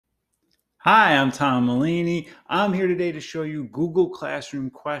Hi, I'm Tom Mulaney. I'm here today to show you Google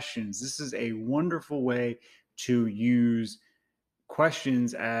Classroom questions. This is a wonderful way to use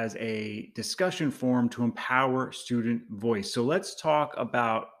questions as a discussion forum to empower student voice. So let's talk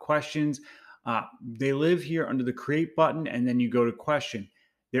about questions. They live here under the create button, and then you go to question.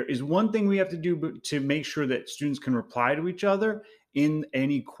 There is one thing we have to do to make sure that students can reply to each other in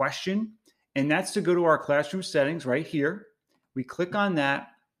any question, and that's to go to our classroom settings right here. We click on that.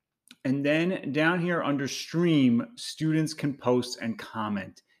 And then down here under stream, students can post and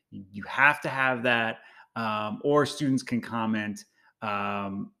comment. You have to have that, or students can comment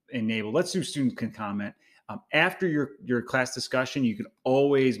enabled. Let's do students can comment. After your class discussion, you can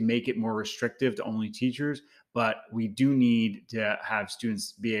always make it more restrictive to only teachers, but we do need to have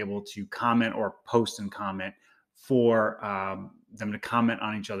students be able to comment or post and comment for them to comment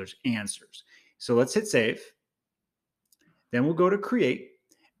on each other's answers. So let's hit save. Then we'll go to create.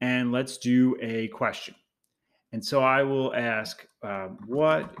 And let's do a question. And so I will ask,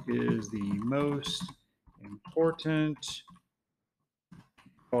 what is the most important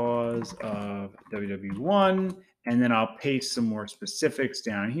cause of WW1? And then I'll paste some more specifics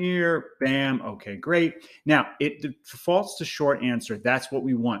down here. Bam. Okay, great. Now, it defaults to short answer. That's what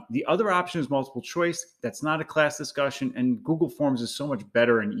we want. The other option is multiple choice. That's not a class discussion. And Google Forms is so much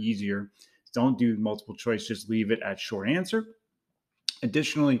better and easier. Don't do multiple choice. Just leave it at short answer.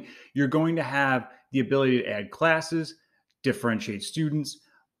 Additionally, you're going to have the ability to add classes, differentiate students,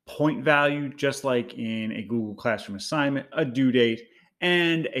 point value, just like in a Google Classroom assignment, a due date,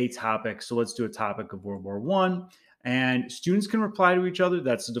 and a topic. So let's do a topic of World War I. And students can reply to each other.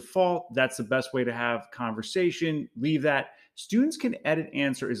 That's the default. That's the best way to have conversation. Leave that. Students can edit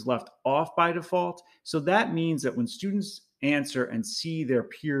answer is left off by default. So that means that when students answer and see their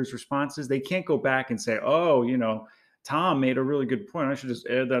peers' responses, they can't go back and say, oh, Tom made a really good point. I should just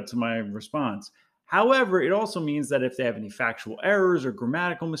add that to my response. However, it also means that if they have any factual errors or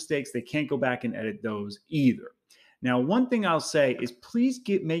grammatical mistakes, they can't go back and edit those either. Now, one thing I'll say is please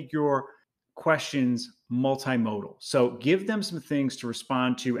make your questions multimodal. So give them some things to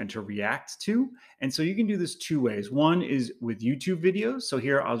respond to and to react to. And so you can do this two ways. One is with YouTube videos. So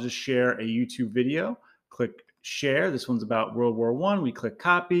here I'll just share a YouTube video. Click share. This one's about World War I. We click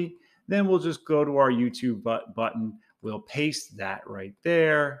copy. Then we'll just go to our YouTube button. We'll paste that right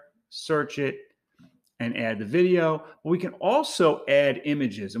there, search it, and add the video. But we can also add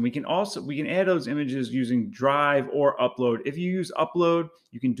images, and we can add those images using Drive or Upload. If you use Upload,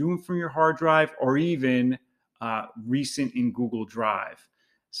 you can do them from your hard drive or even recent in Google Drive.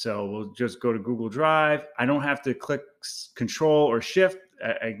 So we'll just go to Google Drive. I don't have to click Control or Shift.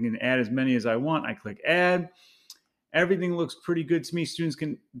 I can add as many as I want. I click Add. Everything looks pretty good to me. Students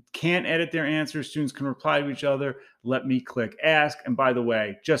can't edit their answers. Students can reply to each other. Let me click ask. And by the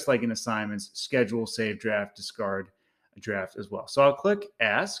way, just like in assignments, schedule, save draft, discard a draft as well. So I'll click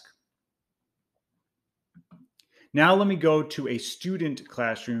ask. Now let me go to a student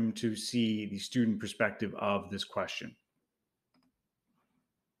classroom to see the student perspective of this question.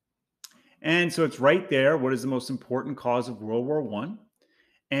 And so it's right there. What is the most important cause of World War I?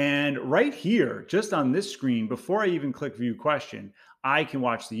 And right here, just on this screen, before I even click view question, I can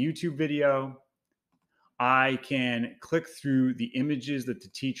watch the YouTube video. I can click through the images that the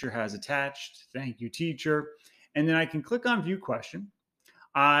teacher has attached. Thank you, teacher. And then I can click on view question.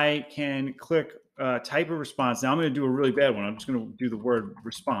 I can click type of response. Now I'm going to do a really bad one. I'm just going to do the word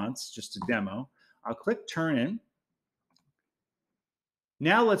response just to demo. I'll click turn in.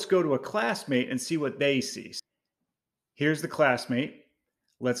 Now let's go to a classmate and see what they see. Here's the classmate.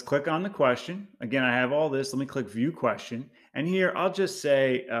 Let's click on the question. Again, I have all this. Let me click view question. And here I'll just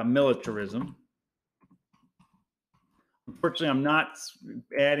say militarism. Unfortunately, I'm not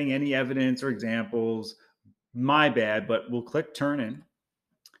adding any evidence or examples. My bad, but we'll click turn in.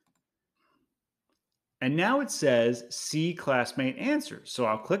 And now it says see classmate answers. So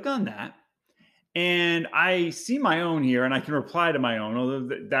I'll click on that. And I see my own here and I can reply to my own, although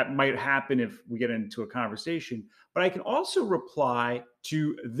that might happen if we get into a conversation. But I can also reply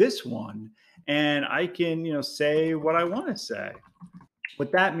to this one and I can, say what I want to say.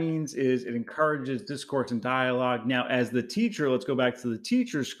 What that means is it encourages discourse and dialogue. Now, as the teacher, let's go back to the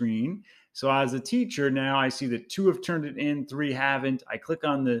teacher screen. So as a teacher, now I see that 2 have turned it in, 3 haven't. I click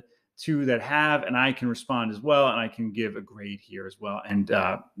on the 2 that have, and I can respond as well, and I can give a grade here as well, and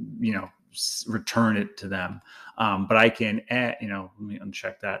return it to them. But I can add, let me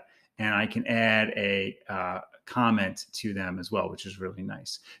uncheck that, and I can add a comment to them as well, which is really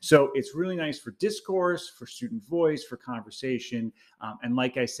nice. So it's really nice for discourse, for student voice, for conversation. And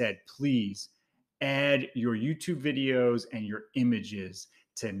like I said, please add your YouTube videos and your images.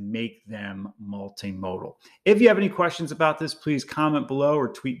 to make them multimodal. If you have any questions about this, please comment below or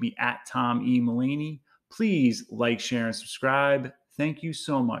tweet me at Tom E. Mulaney. Please like, share, and subscribe. Thank you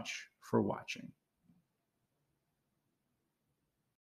so much for watching.